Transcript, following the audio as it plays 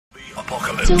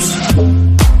Apocalypse.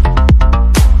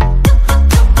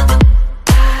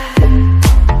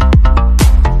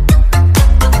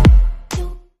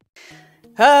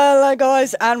 Hello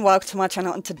guys and welcome to my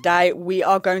channel, and today we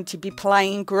are going to be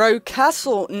playing Grow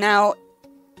Castle. Now,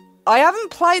 I haven't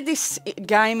played this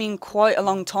game in quite a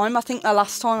long time. I think the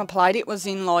last time I played it was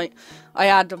in I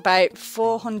had about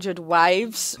 400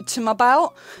 waves to my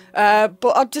belt.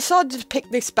 But I decided to pick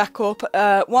this back up.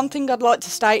 One thing I'd like to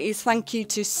state is thank you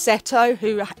to Seto,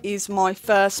 who is my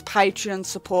first Patreon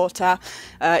supporter.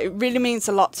 It really means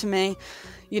a lot to me.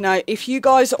 You know, if you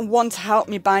guys want to help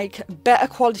me make better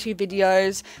quality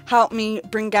videos, help me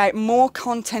bring out more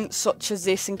content such as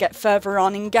this and get further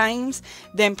on in games,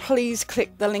 then please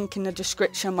click the link in the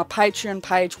description. My Patreon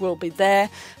page will be there.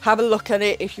 Have a look at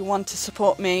it. If you want to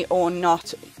support me or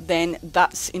not, then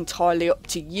that's entirely up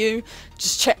to you.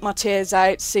 Just check my tiers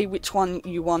out, see which one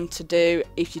you want to do.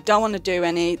 If you don't want to do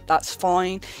any, that's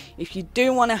fine. If you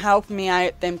do want to help me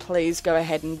out, then please go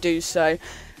ahead and do so.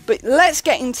 But let's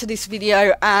get into this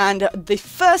video, and the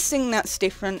first thing that's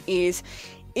different is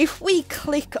if we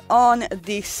click on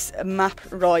this map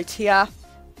right here,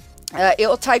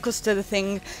 it'll take us to the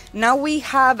thing. Now we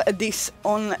have this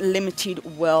unlimited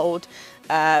world,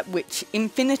 which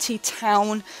Infinity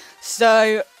Town.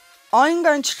 So I'm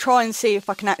going to try and see if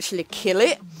I can actually kill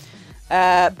it,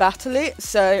 battle it.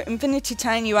 So Infinity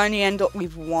Town, you only end up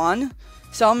with one.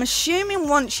 So I'm assuming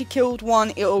once you killed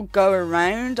one, it'll go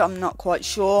around. I'm not quite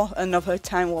sure. Another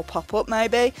town will pop up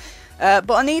maybe. But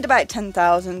I need about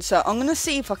 10,000. So I'm going to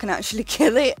see if I can actually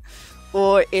kill it,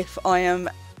 or if I am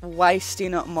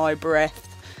wasting up my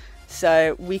breath.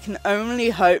 So we can only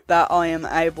hope that I am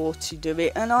able to do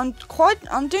it. And I'm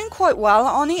doing quite well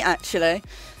on it actually.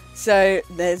 So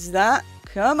there's that.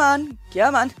 Come on.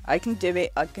 Come on. I can do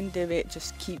it. I can do it.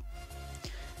 Just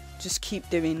keep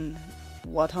doing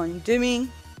what I'm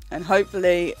doing, and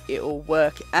hopefully it'll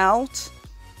work out.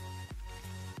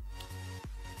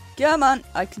 Come on,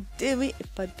 I can do it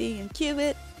if I be and cue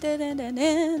it.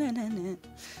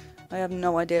 I have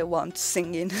no idea what I'm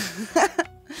singing.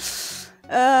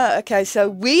 Okay, so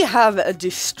we have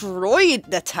destroyed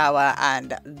the tower,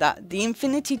 and that the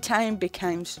Infinity Town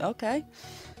became okay.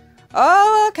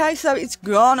 Oh, okay, so it's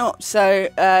gone up. So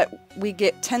we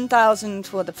get 10,000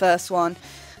 for the first one.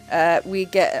 We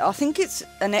get, I think it's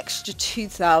an extra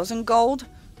 2,000 gold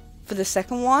for the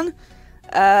second one.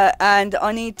 And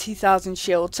I need 2,000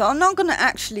 shield, so I'm not going to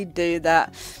actually do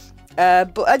that.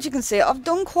 But as you can see, I've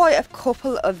done quite a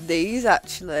couple of these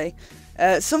actually.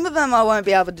 Some of them I won't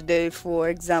be able to do. For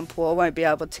example, I won't be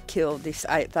able to kill this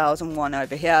 8,001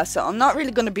 over here. So I'm not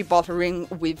really going to be bothering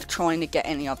with trying to get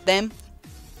any of them.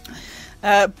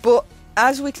 But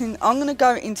as we can, I'm going to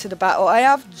go into the battle. I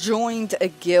have joined a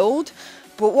guild.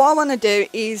 But what I want to do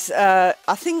is, I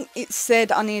think it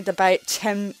said I need about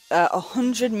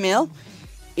 100 mil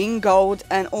in gold,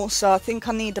 and also I think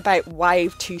I need about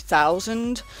wave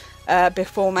 2,000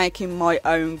 before making my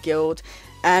own guild.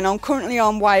 And I'm currently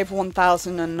on wave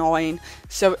 1009,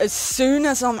 so as soon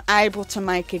as I'm able to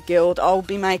make a guild, I'll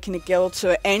be making a guild,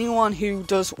 so anyone who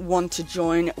does want to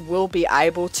join will be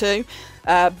able to.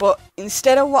 But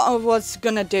instead of what I was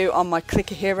going to do on my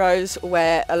Clicker Heroes,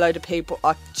 where a load of people,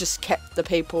 I just kept the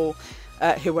people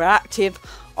who were active,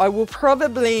 I will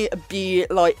probably be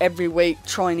like every week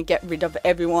trying to get rid of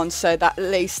everyone, so that at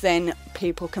least then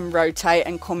people can rotate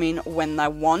and come in when they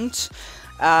want.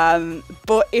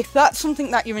 But if that's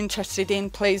something that you're interested in,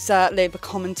 please leave a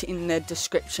comment in the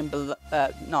description below,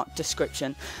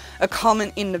 a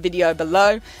comment in the video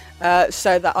below,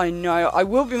 so that I know. I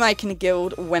will be making a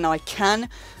guild when I can,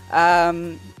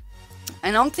 and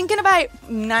I'm thinking about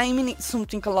naming it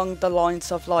something along the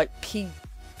lines of like P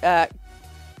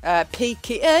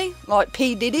Kitty, like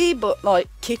P Diddy, but like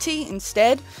Kitty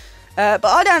instead. But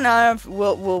I don't know,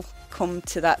 we'll come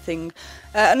to that thing.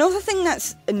 Another thing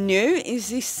that's new is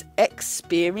this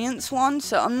experience one,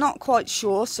 so I'm not quite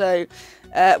sure. So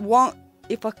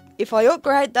if I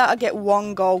upgrade that, I get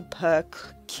 1 gold per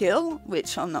kill,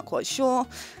 which I'm not quite sure.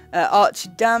 Archer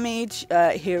damage,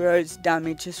 heroes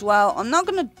damage as well. I'm not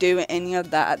going to do any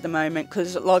of that at the moment,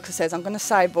 because like I said, I'm going to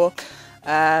save up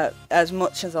as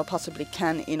much as I possibly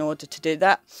can in order to do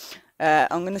that.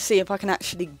 I'm going to see if I can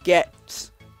actually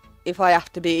get, if I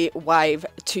have to be wave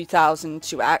 2,000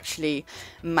 to actually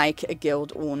make a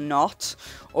guild or not,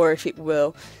 or if it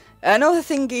will. Another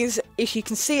thing is, if you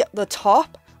can see at the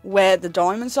top where the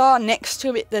diamonds are, next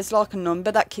to it there's like a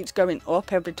number that keeps going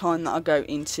up every time that I go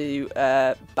into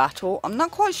battle. I'm not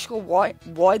quite sure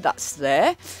why that's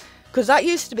there, because that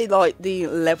used to be like the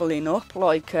leveling up,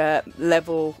 like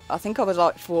level, I think I was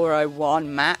like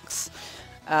 401 max.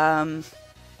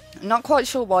 Not quite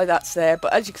sure why that's there,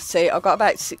 but as you can see, I've got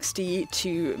about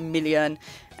 62 million,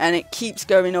 and it keeps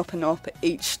going up and up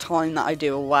each time that I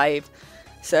do a wave.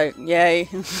 So, yay.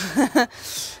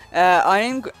 I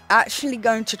am actually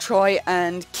going to try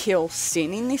and kill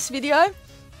Sin in this video.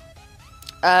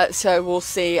 So we'll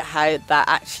see how that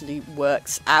actually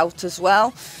works out as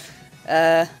well.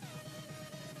 I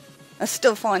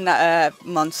still find that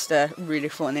monster really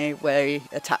funny where he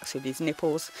attacks with his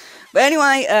nipples. But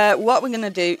anyway, what we're going to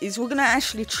do is we're going to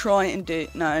actually try and do...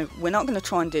 No, we're not going to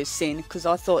try and do Sin because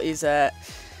I thought his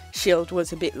shield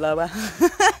was a bit lower.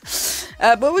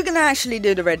 But we're going to actually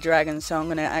do the red dragon, so I'm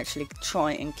going to actually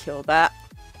try and kill that.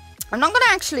 I'm not going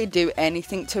to actually do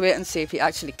anything to it and see if it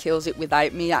actually kills it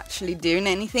without me actually doing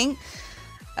anything.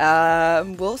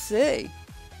 We'll see.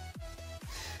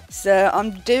 So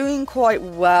I'm doing quite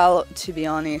well, to be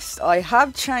honest. I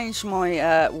have changed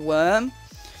my worm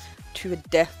to a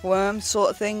death worm sort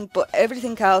of thing, but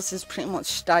everything else has pretty much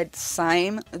stayed the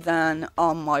same than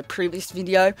on my previous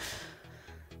video.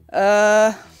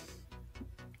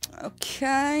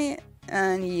 Okay.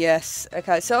 And yes,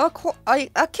 okay, so I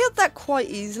killed that quite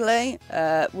easily.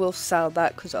 We'll sell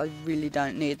that because I really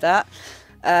don't need that.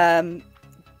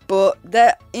 But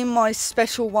they're in my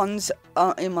special ones,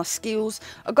 in my skills.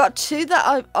 I've got 2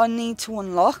 that I need to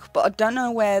unlock, but I don't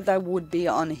know where they would be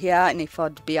on here and if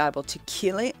I'd be able to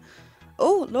kill it.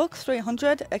 Oh, look,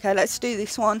 300. Okay, let's do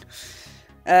this one.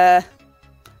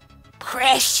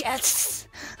 Precious.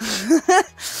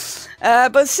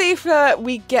 But see if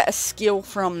we get a skill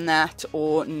from that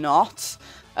or not.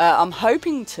 I'm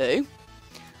hoping to.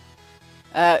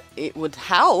 It would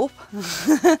help.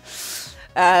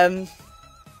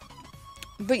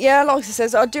 But yeah, like I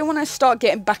says, I do want to start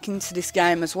getting back into this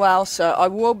game as well. So I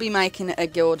will be making a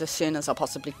guild as soon as I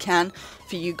possibly can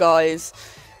for you guys.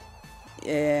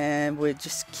 Yeah, we'll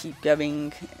just keep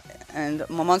going. And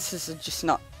my monsters are just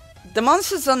not... The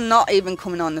monsters are not even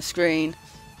coming on the screen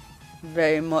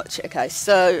very much. Okay,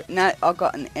 so now I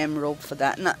got an emerald for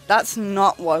that. No, that's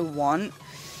not what I want.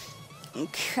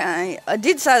 Okay, I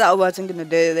did say that I wasn't going to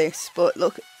do this, but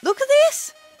look at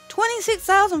this,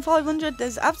 26,500.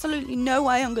 There's absolutely no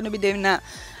way I'm going to be doing that.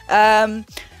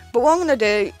 But what I'm going to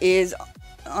do is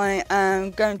I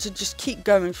am going to just keep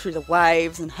going through the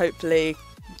waves and hopefully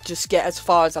just get as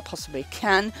far as I possibly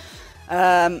can.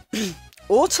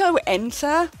 Auto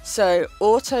enter, so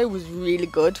auto was really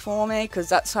good for me because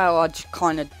that's how I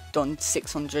kind of done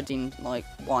 600 in like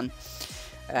one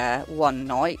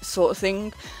night sort of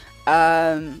thing.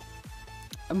 But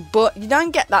you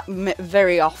don't get that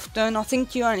very often. I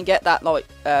think you only get that like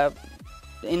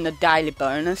in the daily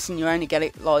bonus, and you only get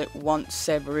it like once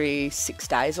every 6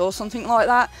 days or something like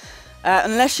that.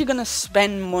 Unless you're gonna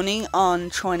spend money on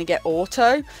trying to get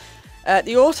auto.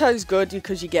 The auto is good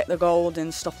because you get the gold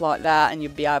and stuff like that, and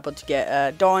you'll be able to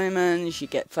get diamonds. You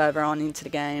get further on into the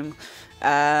game,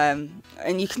 and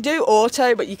you can do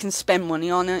auto, but you can spend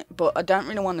money on it. But I don't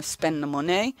really want to spend the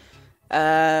money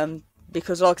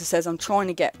because, like I says, I'm trying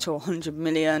to get to 100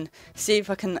 million. See if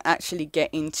I can actually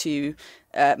get into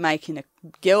making a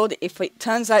guild. If it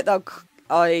turns out that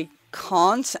I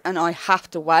can't and I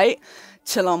have to wait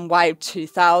till I'm wave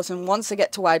 2000, once I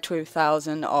get to wave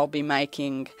 2000, I'll be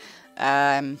making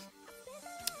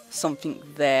something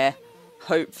there,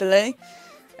 hopefully.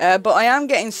 But I am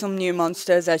getting some new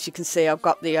monsters. As you can see, I've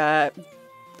got the I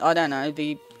don't know,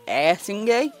 the air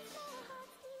thingy.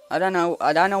 I don't know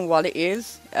what it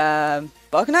is, but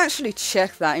I can actually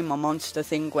check that in my monster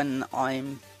thing when I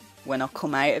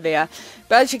come out of here.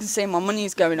 But as you can see, my money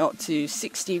is going up to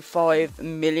 65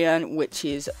 million, which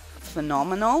is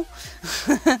phenomenal.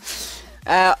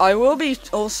 I will be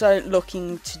also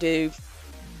looking to do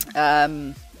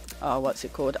what's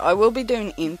it called? I will be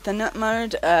doing infinite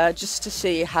mode just to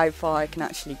see how far I can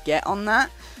actually get on that.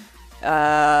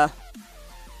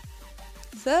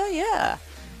 So yeah,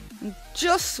 I'm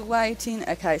just waiting.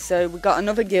 Okay, so we got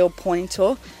another guild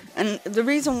pointer, and the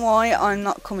reason why I'm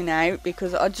not coming out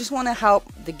because I just want to help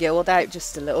the guild out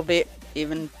just a little bit,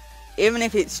 even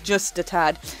if it's just a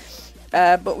tad.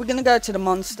 But we're gonna go to the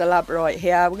monster lab right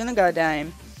here. We're gonna go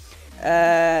down.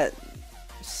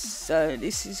 So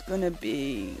this is gonna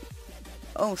be.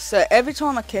 Oh, so every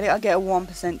time I kill it, I get a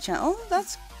 1% chance. Oh,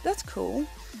 that's cool.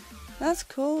 That's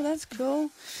cool. That's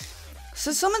cool.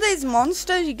 So some of these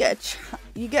monsters, you get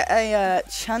a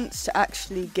chance to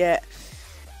actually get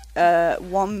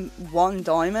one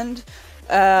diamond.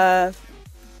 Oh,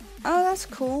 that's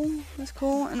cool. That's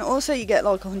cool. And also you get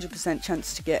like 100%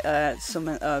 chance to get some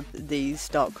of these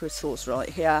dark crystals right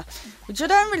here, which I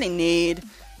don't really need.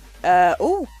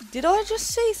 Oh, did I just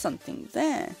see something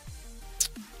there?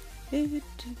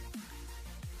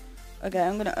 Okay,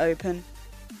 I'm gonna open.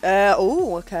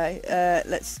 Oh, okay.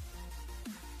 Let's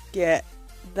get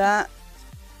that,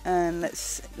 and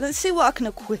let's see what I can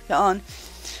equip it on.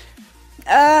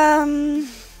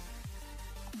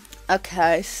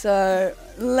 Okay, so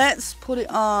let's put it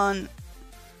on.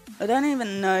 I don't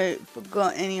even know if I've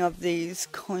got any of these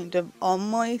kind of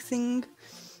on my thing.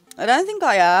 I don't think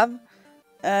I have.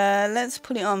 Let's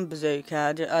put it on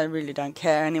bazooka. I really don't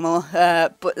care anymore.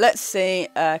 But let's see.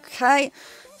 Okay,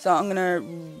 so I'm gonna.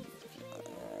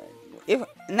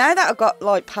 Now that I've got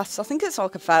like past, I think it's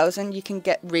like 1,000. You can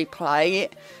get replay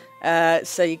it.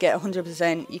 So you get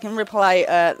 100%. You can replay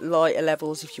lighter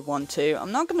levels if you want to.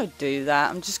 I'm not gonna do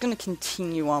that. I'm just gonna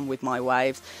continue on with my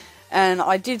waves. And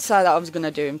I did say that I was going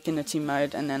to do infinity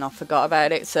mode, and then I forgot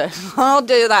about it, so I'll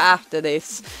do that after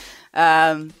this.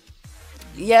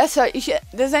 Yeah, so if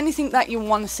there's anything that you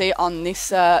want to see on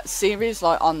this series,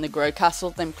 like on the Grow Castle,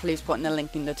 then please put in the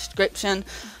link in the description.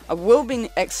 I will be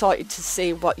excited to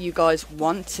see what you guys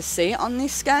want to see on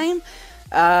this game.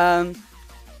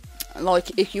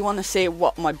 Like, if you want to see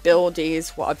what my build is,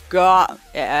 what I've got,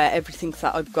 everything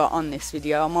that I've got on this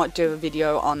video, I might do a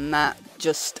video on that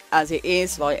just as it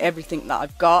is, like everything that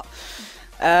I've got.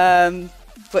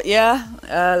 But yeah,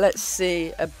 let's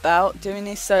see about doing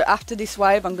this. So after this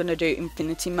wave, I'm going to do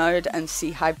infinity mode and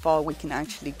see how far we can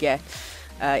actually get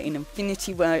in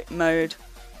infinity mode.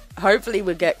 Hopefully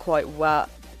we'll get quite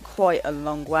a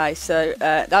long way. So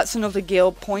that's another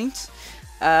guild point.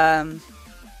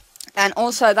 And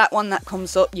also that one that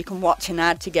comes up, you can watch an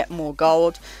ad to get more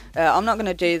gold. I'm not going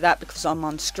to do that because I'm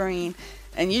on screen,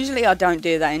 and usually I don't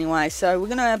do that anyway. So we're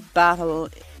going to battle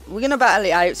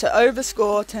it out. So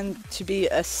overscore tends to be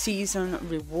a season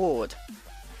reward.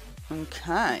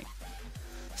 Okay.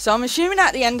 So I'm assuming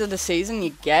at the end of the season you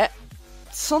get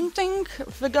something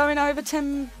for going over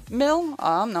 10 mil.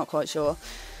 Oh, I'm not quite sure.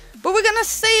 But we're going to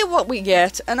see what we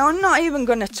get, and I'm not even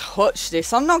going to touch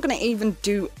this. I'm not going to even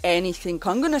do anything.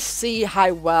 I'm going to see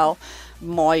how well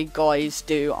my guys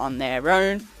do on their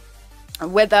own.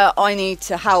 Whether I need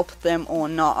to help them or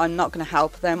not, I'm not going to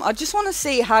help them. I just want to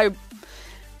see how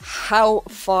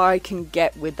far I can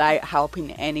get without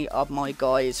helping any of my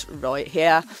guys right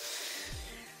here.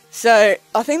 So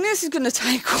I think this is going to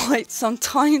take quite some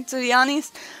time, to be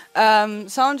honest.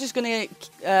 So I'm just going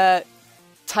to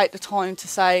take the time to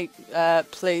say,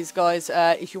 please guys,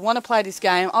 if you want to play this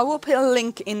game, I will put a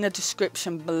link in the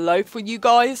description below for you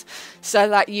guys, so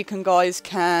that you guys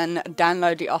can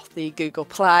download it off the Google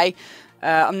Play.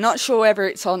 I'm not sure whether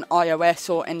it's on iOS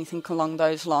or anything along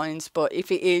those lines, but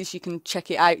if it is, you can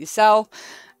check it out yourself.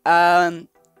 Again,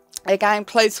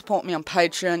 please support me on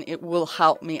Patreon. It will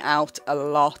help me out a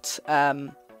lot.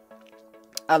 I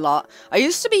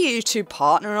used to be a YouTube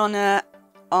partner on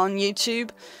YouTube,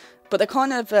 but they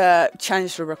kind of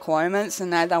changed the requirements, and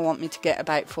now they want me to get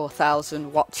about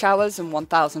 4,000 watch hours and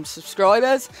 1,000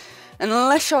 subscribers. And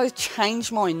unless I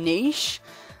change my niche,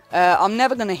 I'm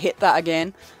never going to hit that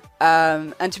again.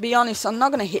 And to be honest, I'm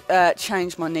not going to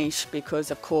change my niche, because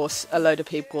of course a load of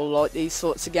people like these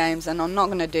sorts of games, and I'm not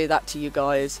going to do that to you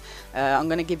guys. I'm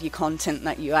going to give you content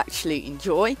that you actually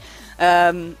enjoy.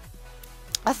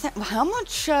 I think, how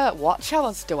much watch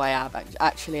hours do I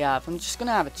actually have? I'm just going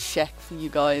to have a check for you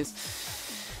guys.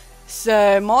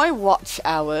 So my watch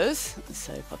hours,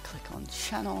 so if I click on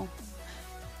channel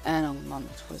and on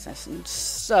monetization,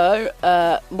 so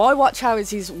my watch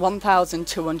hours is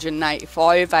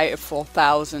 1,285 out of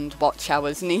 4,000 watch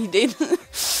hours needed.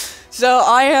 So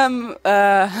I am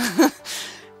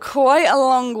quite a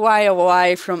long way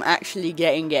away from actually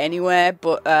getting anywhere,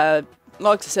 but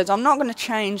like I said, I'm not going to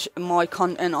change my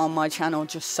content on my channel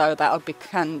just so that I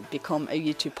can become a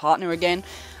YouTube partner again.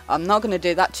 I'm not going to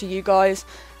do that to you guys,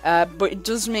 but it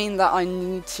does mean that I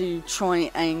need to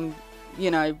try and, you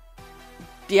know,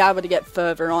 be able to get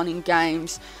further on in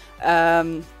games.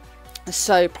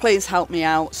 So please help me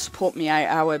out, support me out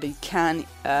however you can.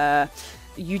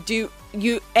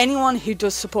 Anyone who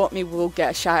does support me will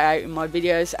get a shout out in my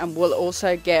videos, and will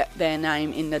also get their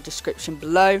name in the description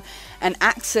below, and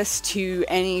access to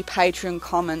any Patreon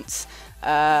comments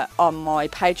on my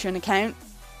Patreon account.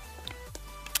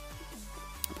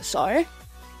 Sorry,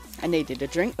 I needed a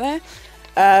drink there.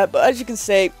 But as you can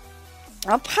see,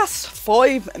 I'm past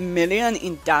 5 million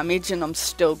in damage, and I'm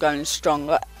still going strong.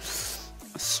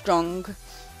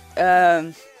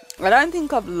 I don't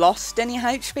think I've lost any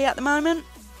HP at the moment.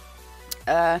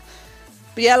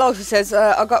 But yeah, like I says,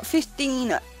 I got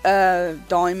 15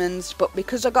 diamonds, but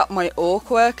because I got my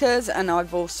orc workers, and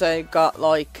I've also got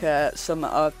like some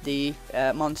of the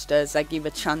monsters, they give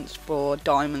a chance for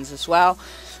diamonds as well.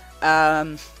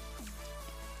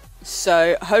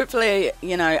 So hopefully,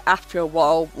 you know, after a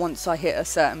while, once I hit a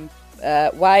certain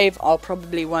wave, I'll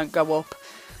probably won't go up,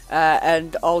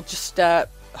 and I'll just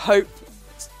hope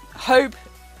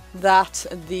that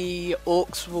the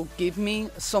orcs will give me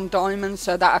some diamonds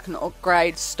so that I can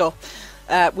upgrade stuff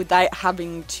without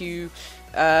having to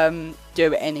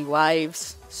do any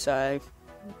waves. So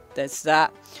there's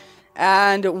that.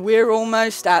 And we're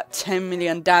almost at 10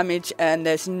 million damage, and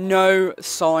there's no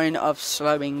sign of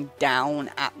slowing down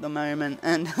at the moment.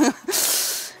 And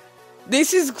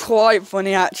this is quite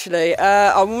funny, actually.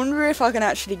 I wonder if I can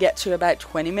actually get to about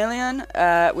 20 million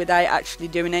without actually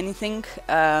doing anything.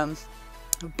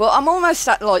 But I'm almost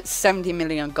at like 70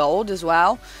 million gold as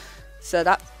well. So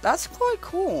that's quite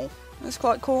cool. That's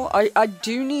quite cool. I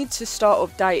do need to start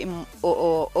updating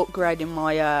or upgrading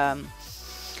my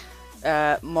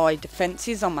my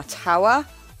defenses on my tower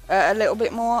a little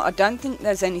bit more. I don't think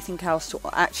there's anything else to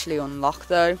actually unlock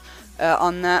though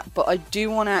on that, but I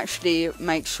do want to actually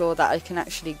make sure that I can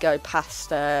actually go past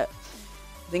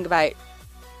think about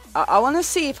I want to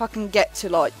see if I can get to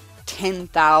like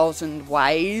 10,000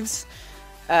 waves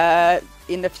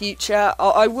in the future.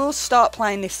 I will start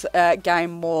playing this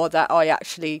game more that I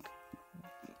actually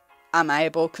am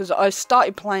able, because I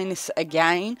started playing this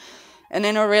again and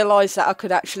then I realised that I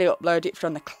could actually upload it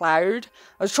from the cloud.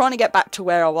 I was trying to get back to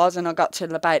where I was, and I got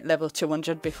to about level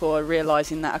 200 before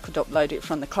realising that I could upload it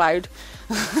from the cloud.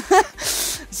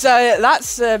 So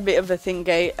that's a bit of a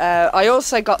thingy. I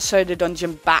also got Soda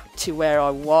Dungeon back to where I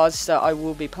was, so I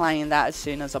will be playing that as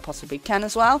soon as I possibly can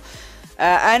as well.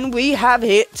 And we have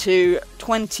hit to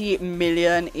 20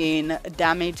 million in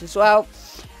damage as well.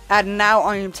 And now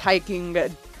I am taking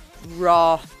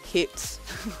raw hits,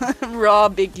 raw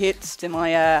big hits to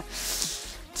my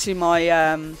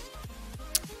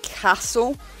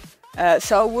castle.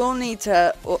 So I will need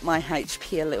to up my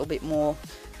HP a little bit more.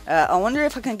 I wonder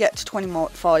if I can get to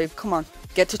 25. Come on,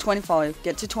 get to 25.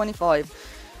 Get to 25.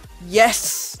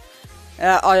 Yes.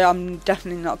 I am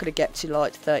definitely not going to get to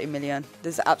like 30 million.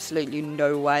 There's absolutely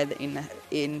no way that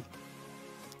in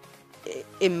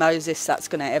Moses that's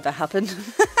going to ever happen.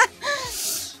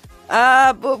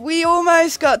 But we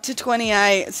almost got to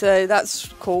 28, so that's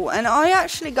cool. And I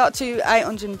actually got to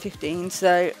 815,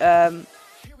 so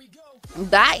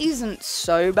that isn't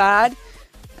so bad.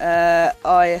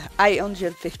 I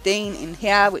 815 in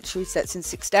here, which resets in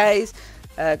 6 days.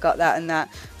 Got that and that.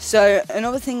 So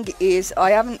another thing is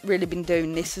I haven't really been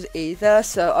doing this either,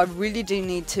 so I really do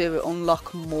need to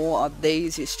unlock more of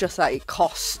these. It's just that it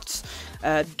costs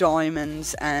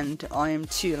diamonds, and I am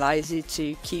too lazy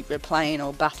to keep replaying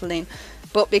or battling.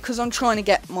 But because I'm trying to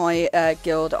get my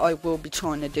guild, I will be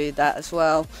trying to do that as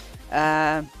well.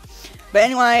 But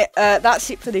anyway, that's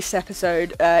it for this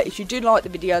episode. If you do like the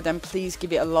video, then please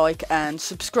give it a like and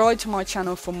subscribe to my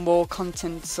channel for more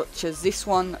content such as this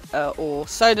one, or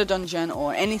Soda Dungeon,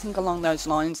 or anything along those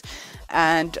lines.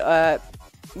 And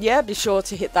yeah, be sure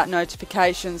to hit that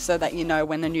notification so that you know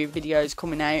when a new video is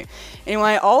coming out.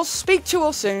 Anyway, I'll speak to you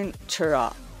all soon.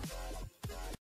 Ta-ra.